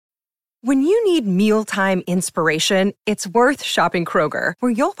When you need mealtime inspiration, it's worth shopping Kroger,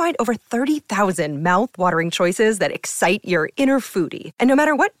 where you'll find over 30,000 mouth-watering choices that excite your inner foodie. And no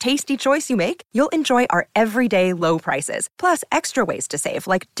matter what tasty choice you make, you'll enjoy our everyday low prices, plus extra ways to save,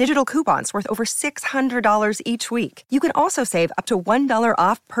 like digital coupons worth over $600 each week. You can also save up to $1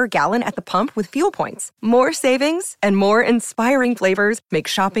 off per gallon at the pump with fuel points. More savings and more inspiring flavors make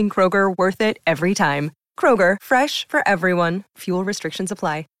shopping Kroger worth it every time. Kroger, fresh for everyone. Fuel restrictions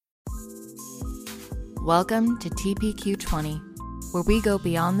apply. Welcome to TPQ20, where we go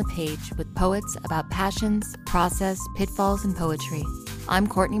beyond the page with poets about passions, process, pitfalls, and poetry. I'm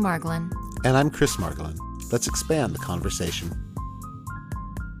Courtney Margolin. And I'm Chris Margolin. Let's expand the conversation.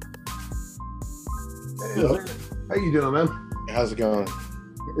 Hey, how you doing, man? How's it going?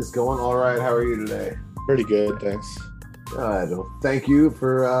 It's going all right. How are you today? Pretty good, thanks. Good. Well, thank you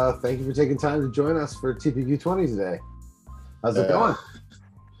for taking time to join us for TPQ20 today. How's it going?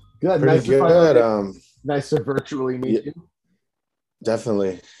 Good. Pretty good. Nice to virtually meet you.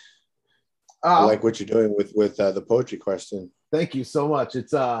 Definitely. I like what you're doing with the poetry question. Thank you so much.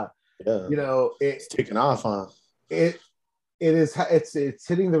 It's it's taking off, huh? It's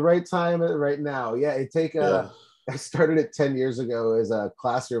hitting the right time right now. Yeah, I started it 10 years ago as a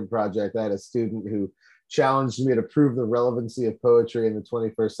classroom project. I had a student who challenged me to prove the relevancy of poetry in the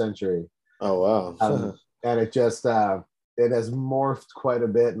 21st century. Oh wow. And it just it has morphed quite a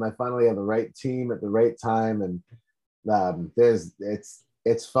bit, and I finally have the right team at the right time, and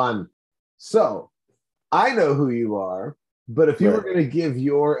it's fun. So I know who you are, but if you were going to give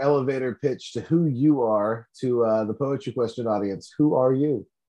your elevator pitch to who you are to the Poetry Question audience, who are you?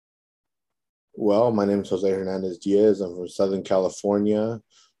 Well, my name is Jose Hernandez Diaz. I'm from Southern California,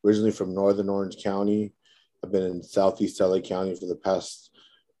 originally from Northern Orange County. I've been in Southeast LA County for the past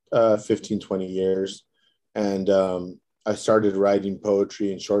 15, 20 years. And I started writing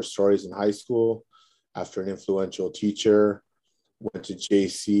poetry and short stories in high school after an influential teacher. Went to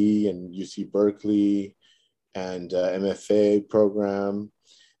JC and UC Berkeley and MFA program,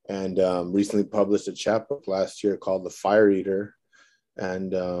 and recently published a chapbook last year called The Fire Eater.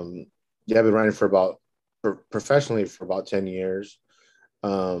 And I've been writing professionally for about 10 years.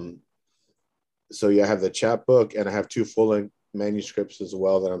 I have the chapbook, and I have 2 full-length manuscripts as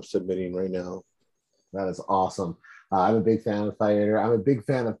well that I'm submitting right now. That is awesome. I'm a big fan of Fire Eater. I'm a big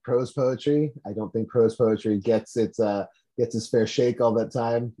fan of prose poetry. I don't think prose poetry gets its fair shake all that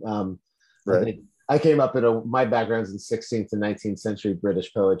time. I came up my background's in 16th and 19th century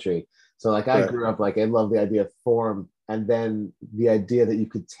British poetry. So I grew up I love the idea of form, and then the idea that you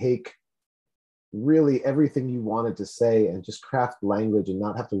could take really everything you wanted to say and just craft language and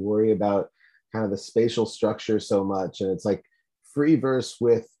not have to worry about kind of the spatial structure so much. And it's like free verse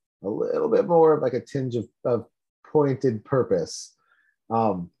with a little bit more of a tinge of pointed purpose.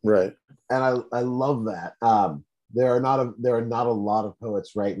 And I love that. There are not a lot of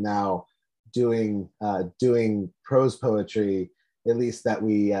poets right now doing prose poetry, at least that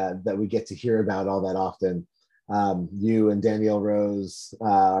we get to hear about all that often. You and Danielle Rose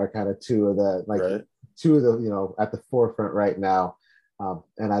are kind of two of the at the forefront right now.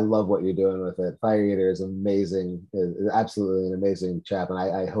 And I love what you're doing with it. Fire Eater is amazing, is absolutely an amazing chap, and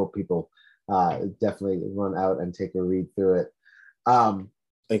I hope people definitely run out and take a read through it.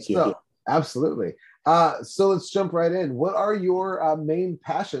 Thank you. So, absolutely. So let's jump right in. What are your main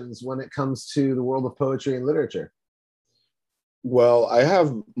passions when it comes to the world of poetry and literature? Well, I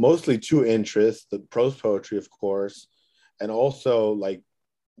have mostly 2 interests: the prose poetry, of course, and also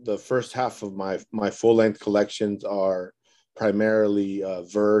the first half of my full-length collections are primarily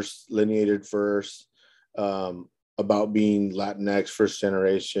verse, lineated verse, about being Latinx, first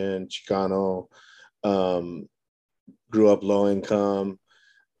generation, Chicano, grew up low income.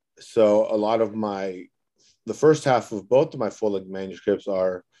 So a lot of the first half of both of my full-length manuscripts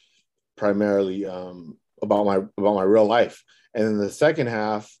are primarily about my real life. And then the second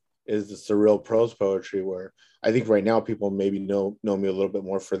half is the surreal prose poetry, where I think right now people maybe know me a little bit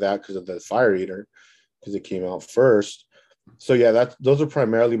more for that because of the Fire Eater, because it came out first. So those are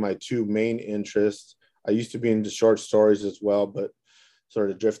primarily my 2 main interests. I used to be into short stories as well, but sort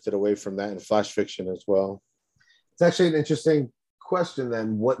of drifted away from that, and flash fiction as well. It's actually an interesting question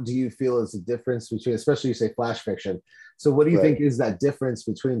then. What do you feel is the difference between, especially you say flash fiction, so what do you think is that difference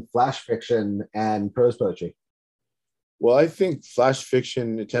between flash fiction and prose poetry? Well, I think flash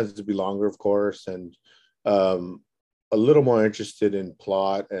fiction, it tends to be longer, of course, and a little more interested in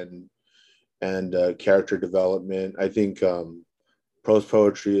plot and character development. I think prose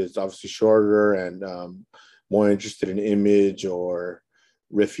poetry is obviously shorter and more interested in image or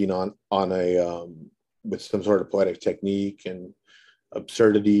riffing on a with some sort of poetic technique and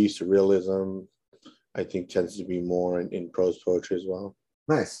absurdity, surrealism, I think tends to be more in prose poetry as well.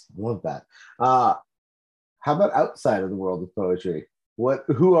 Nice. Love that. How about outside of the world of poetry?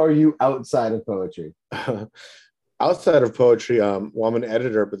 Who are you outside of poetry? Outside of poetry, well, I'm an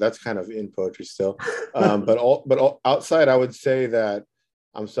editor, but that's kind of in poetry still. But outside, I would say that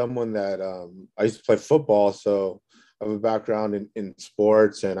I'm someone that I used to play football, so I have a background in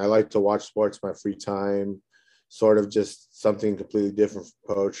sports, and I like to watch sports in my free time. Sort of just something completely different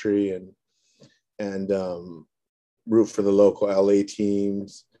from poetry, and root for the local LA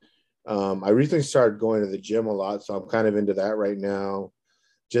teams. I recently started going to the gym a lot, so I'm kind of into that right now,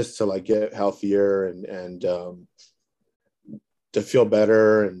 just to like get healthier and to feel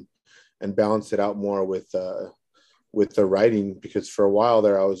better and balance it out more with the writing, because for a while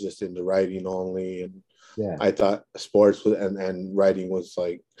there I was just into writing only, and I thought sports and writing was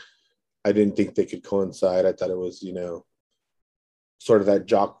like, I didn't think they could coincide. I thought it was, sort of that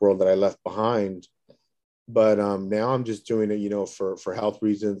jock world that I left behind. But now I'm just doing it, for health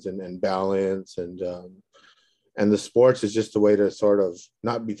reasons and balance, and the sports is just a way to sort of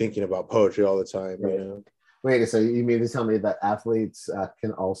not be thinking about poetry all the time. Right. Wait, so you mean to tell me that athletes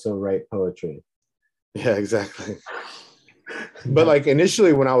can also write poetry? Yeah, exactly. But like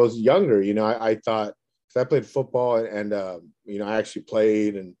initially when I was younger, I thought, because I played football and I actually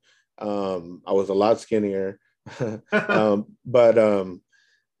played, and I was a lot skinnier. So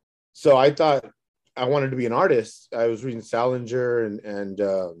I thought I wanted to be an artist. I was reading Salinger and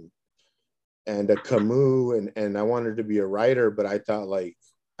Camus, and I wanted to be a writer, but I thought like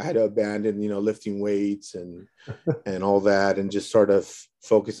I had to abandon, lifting weights and all that, and just sort of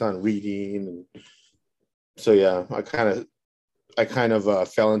focus on reading. And so, yeah, I kind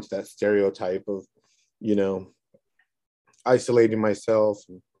of fell into that stereotype of, isolating myself.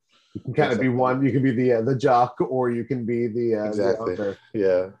 You can kind of be one. You can be the jock, or you can be exactly. The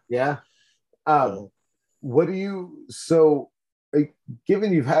Yeah. What do you? So,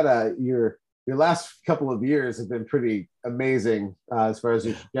 given you've had your last couple of years have been pretty amazing as far as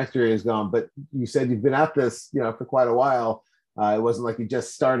your trajectory has gone, but you said you've been at this, for quite a while. It wasn't like you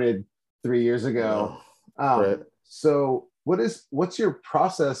just started 3 years ago. Right. So what's your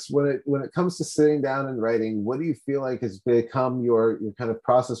process when it comes to sitting down and writing? What do you feel like has become your kind of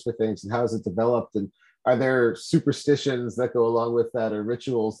process for things, and how has it developed? And are there superstitions that go along with that, or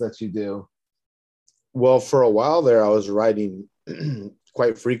rituals that you do? Well, for a while there, I was writing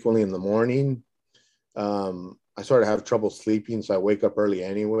quite frequently in the morning. I sort of have trouble sleeping, so I wake up early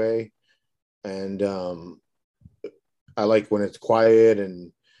anyway. And I like when it's quiet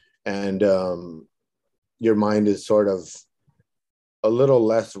and your mind is sort of a little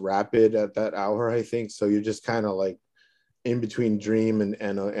less rapid at that hour, I think. So you're just kind of like in between dream and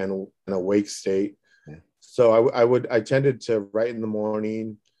an awake state. Yeah. So I tended to write in the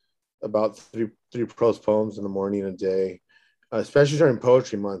morning, about three prose poems in the morning a day. Especially during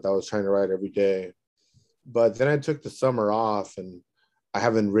poetry month, I was trying to write every day. But then I took the summer off, and I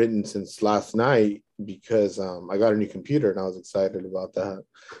haven't written since last night because I got a new computer, and I was excited about that.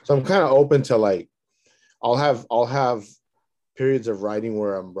 So I'm kind of open to like, I'll have periods of writing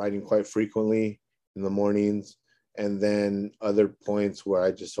where I'm writing quite frequently in the mornings, and then other points where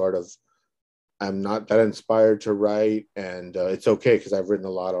I just sort of, I'm not that inspired to write, and it's okay because I've written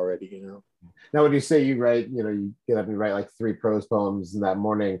a lot already, Now, when you say you write, you get up and write like 3 prose poems in that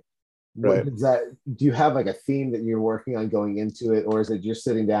morning, right? Do you have like a theme that you're working on going into it, or is it just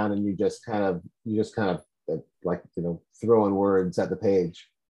sitting down and you just kind of like, throwing words at the page?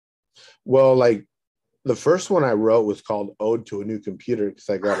 Well, like the first one I wrote was called Ode to a New Computer, because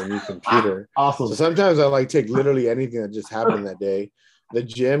I got a new computer. Awesome. So sometimes I like take literally anything that just happened that day. The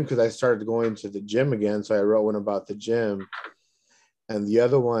gym, because I started going to the gym again, so I wrote one about the gym. And the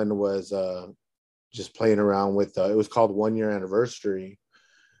other one was just playing around with, it was called 1 Year Anniversary.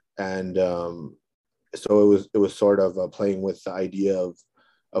 And so it was sort of playing with the idea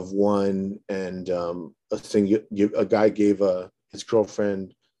of one, and a guy gave his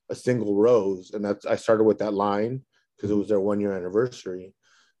girlfriend a single rose. And I started with that line because it was their 1 year anniversary.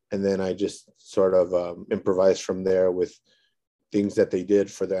 And then I just sort of improvised from there with things that they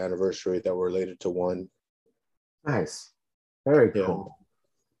did for their anniversary that were related to one. Nice. Very cool.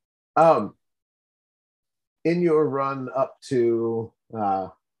 In your run up to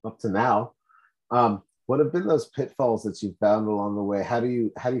now, what have been those pitfalls that you've found along the way? How do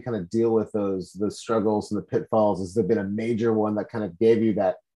you kind of deal with those struggles and the pitfalls? Has there been a major one that kind of gave you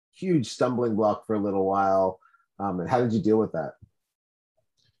that huge stumbling block for a little while? And how did you deal with that?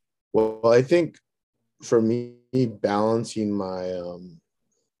 Well, I think for me, balancing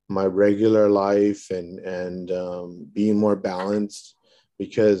my regular life and being more balanced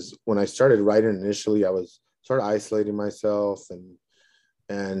because when I started writing initially, I was sort of isolating myself,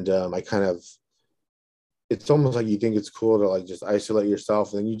 and I kind of, it's almost like you think it's cool to like just isolate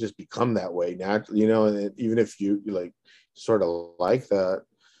yourself, and then you just become that way naturally, and even if you like sort of like that.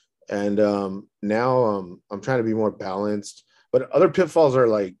 And now I'm trying to be more balanced, but other pitfalls are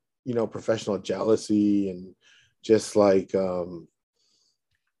like, professional jealousy, and just like,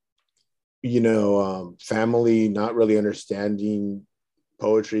 family not really understanding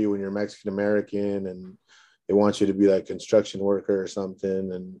poetry when you're Mexican American, and they want you to be like construction worker or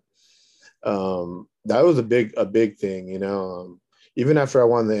something. And that was a big thing, even after I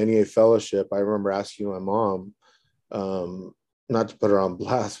won the NEA fellowship, I remember asking my mom, not to put her on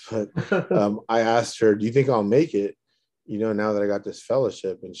blast, but I asked her, do you think I'll make it, now that I got this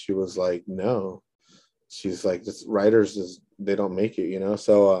fellowship? And she was like, no. She's like, this writers they don't make it,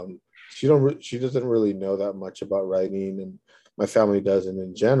 so she doesn't really know that much about writing, and my family doesn't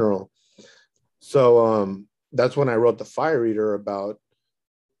in general. So that's when I wrote the Fire Eater, about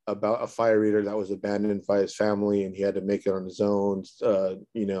a fire eater that was abandoned by his family, and he had to make it on his own,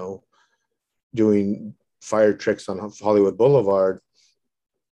 doing fire tricks on Hollywood Boulevard.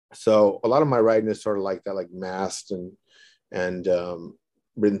 So a lot of my writing is sort of like that, like masked and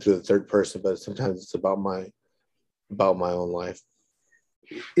written through the third person, but sometimes it's about my own life.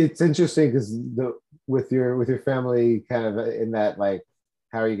 It's interesting because with your family kind of in that, like,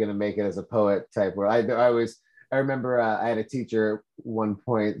 how are you going to make it as a poet type, where I remember I had a teacher at one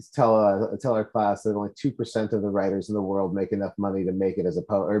point tell our class that only 2% of the writers in the world make enough money to make it as a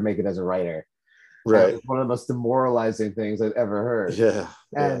poet or make it as a writer. Right. One of the most demoralizing things I've ever heard. Yeah.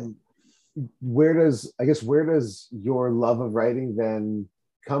 And where does your love of writing then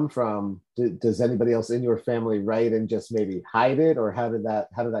come from? Does anybody else in your family write and just maybe hide it, or how did that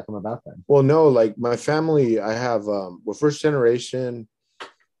come about then? Well, no, like my family, I have we're first generation,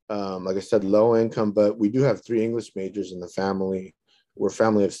 like I said, low income, but we do have 3 English majors in the family. We're a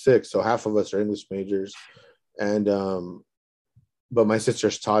family of 6, so half of us are English majors. And but my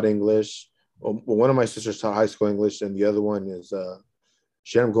sisters taught English. Well, one of my sisters taught high school English, and the other one is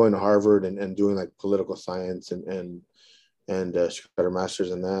she ended up going to Harvard and doing like political science, and she got her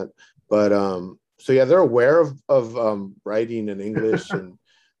master's in that. But so yeah, they're aware of writing in English,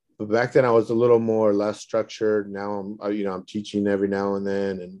 but back then I was a little more less structured. Now I'm teaching every now and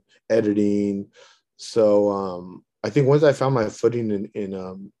then and editing. So I think once I found my footing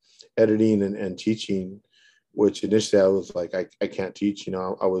in editing and teaching, which initially I was like, I can't teach,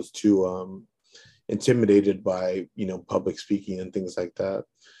 I was too intimidated by, public speaking and things like that.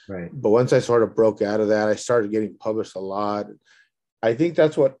 Right. But once I sort of broke out of that, I started getting published a lot. I think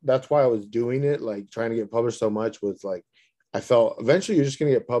that's why I was doing it, like trying to get published so much, was like, I felt eventually you're just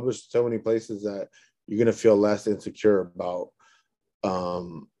going to get published so many places that you're going to feel less insecure about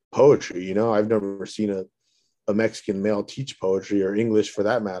poetry. I've never seen a Mexican male teach poetry or English for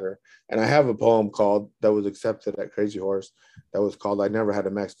that matter. And I have a poem that was accepted at Crazy Horse that was called, I Never Had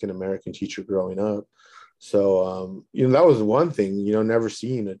a Mexican American Teacher Growing Up. So, that was one thing, never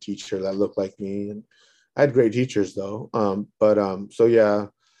seeing a teacher that looked like me. And I had great teachers though. So yeah,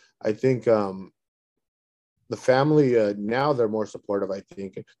 I think the family, now they're more supportive. I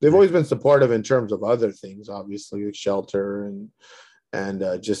think they've always been supportive in terms of other things, obviously, like shelter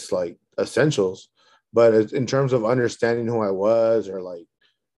and just like essentials. But in terms of understanding who I was, or like,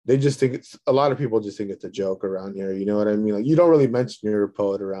 they just think a lot of people just think it's a joke around here. You know what I mean? Like, you don't really mention you're a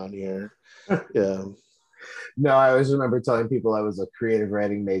poet around here. Yeah. No, I always remember telling people I was a creative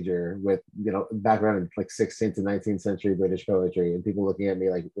writing major with, background in like 16th to 19th century British poetry, and people looking at me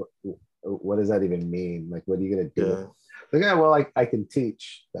like, what does that even mean? Like, what are you going to do? Yeah. Like, yeah, well, I can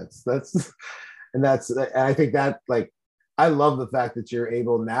teach. And I think that, like, I love the fact that you're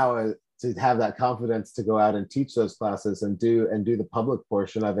able now to have that confidence to go out and teach those classes and do the public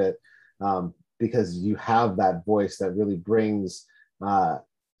portion of it, because you have that voice that really brings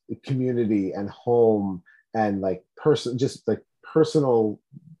community and home and like personal.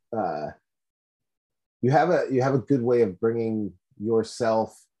 You have a good way of bringing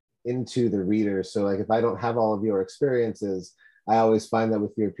yourself into the reader. So like, if I don't have all of your experiences, I always find that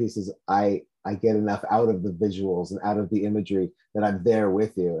with your pieces, I get enough out of the visuals and out of the imagery that I'm there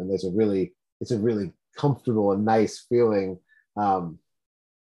with you. And it's a really comfortable and nice feeling. And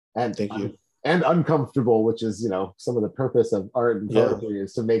Thank you. And uncomfortable, which is, some of the purpose of art and poetry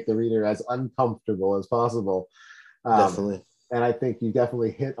is to make the reader as uncomfortable as possible. Definitely. And I think you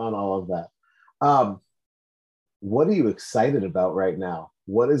definitely hit on all of that. What are you excited about right now?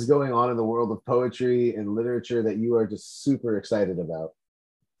 What is going on in the world of poetry and literature that you are just super excited about?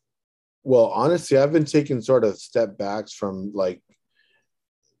 Well, honestly, I've been taking sort of step backs from like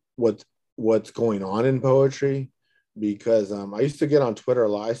what's going on in poetry, because I used to get on Twitter a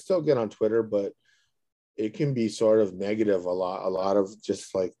lot. I still get on Twitter, but it can be sort of negative a lot of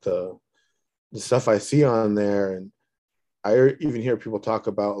just like the stuff I see on there. And I even hear people talk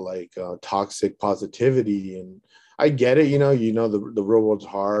about like toxic positivity, and I get it, the real world's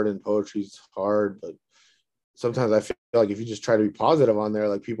hard and poetry's hard, but sometimes I feel like if you just try to be positive on there,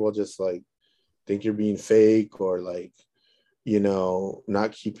 like people just like think you're being fake or like,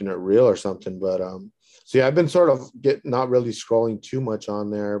 not keeping it real or something. But so yeah, I've been sort of not really scrolling too much on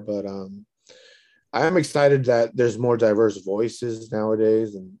there, but I am excited that there's more diverse voices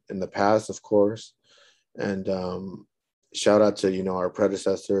nowadays and in the past, of course. And shout out to, our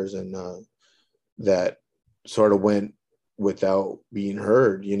predecessors and that sort of went without being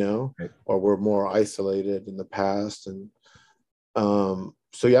heard, Right. or were more isolated in the past. And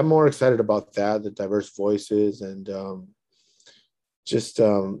so yeah, I'm more excited about that, the diverse voices, and there's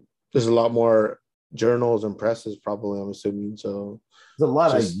a lot more journals and presses probably, I'm assuming. So there's a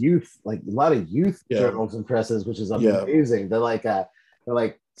lot of youth Yeah. journals and presses, which is Yeah. amazing. They're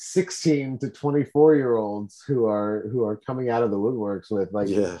like 16 to 24-year-olds who are coming out of the woodworks with like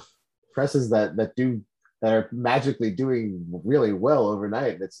yeah. presses that are magically doing really well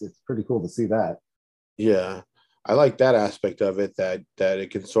overnight. It's pretty cool to see that. Yeah, I like that aspect of it, that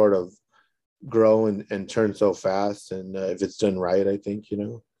it can sort of grow and turn so fast, and if it's done right, I think,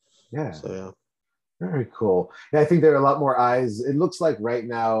 Yeah. So yeah. Very cool. Yeah, I think there are a lot more eyes. It looks like right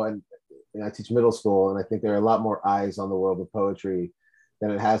now, and I teach middle school, and I think there are a lot more eyes on the world of poetry than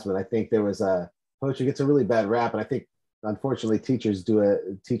it has been. I think poetry gets a really bad rap, and I think unfortunately teachers do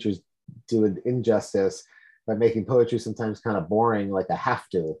an injustice by making poetry sometimes kind of boring, like a have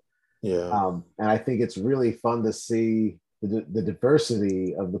to. Yeah. And I think it's really fun to see the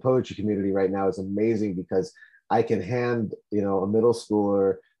diversity of the poetry community right now is amazing, because I can hand a middle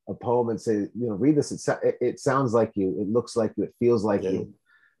schooler a poem and say, read this. It sounds like you. It looks like you. It feels like you.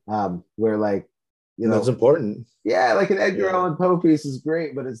 Where like, That's important. yeah, like an Edgar Yeah. Allan Poe piece is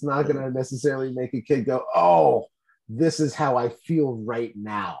great, but it's not going to necessarily make a kid go, "Oh, this is how I feel right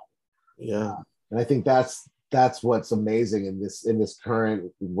now." Yeah. And I think that's what's amazing in this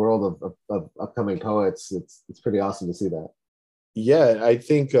current world of upcoming poets. It's pretty awesome to see that. Yeah, I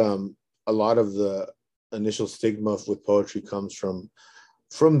think a lot of the initial stigma with poetry comes from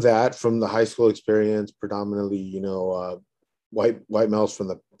the high school experience, predominantly, white males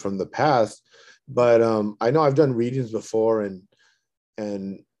from the past. But I know I've done readings before,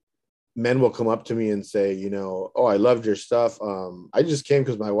 and men will come up to me and say, "Oh, I loved your stuff. I just came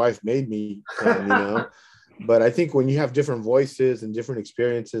because my wife made me come," But I think when you have different voices and different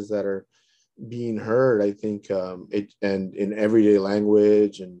experiences that are being heard, I think it, and in everyday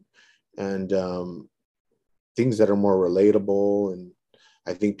language and things that are more relatable, and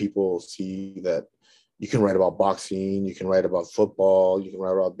I think people see that you can write about boxing, you can write about football, you can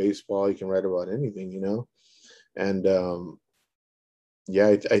write about baseball, you can write about anything, and yeah,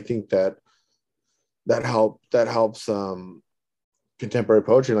 I think that helps contemporary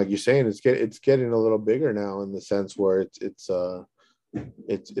poetry. Like you're saying, it's getting a little bigger now, in the sense where it's a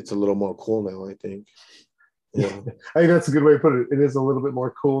little more cool now, I think. Yeah. I think that's a good way to put it. It is a little bit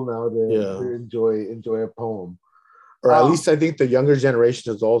more cool now to Yeah. enjoy a poem. Or at least I think the younger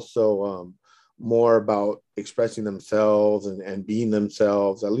generation is also more about expressing themselves and being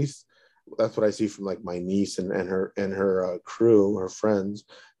themselves. At least that's what I see from like my niece and her crew, her friends.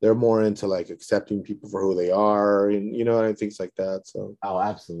 They're more into like accepting people for who they are, and things like that. So Oh,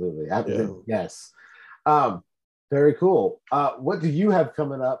 absolutely. Yeah. Yes. Very cool. What do you have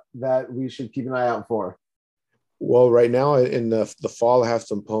coming up that we should keep an eye out for? well, right now in the fall, I have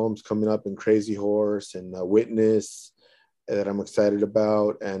some poems coming up in Crazy Horse and Witness that I'm excited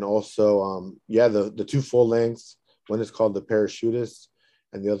about, and also the two full lengths. One is called The Parachutist,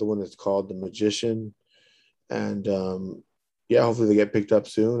 and the other one is called The Magician. And hopefully they get picked up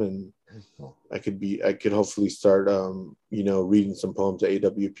soon, and I could hopefully start reading some poems at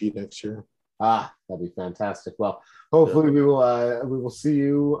AWP next year. That'd be fantastic. Well, hopefully we will see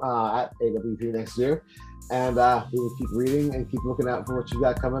you at AWP next year, and we will keep reading and keep looking out for what you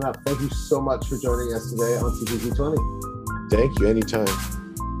got coming up. Thank you so much for joining us today on TPQ 20. Thank you. Anytime.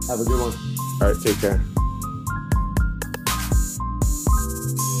 Have a good one. All right. Take care.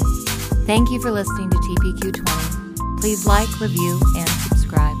 Thank you for listening to TPQ 20. Please like, review, and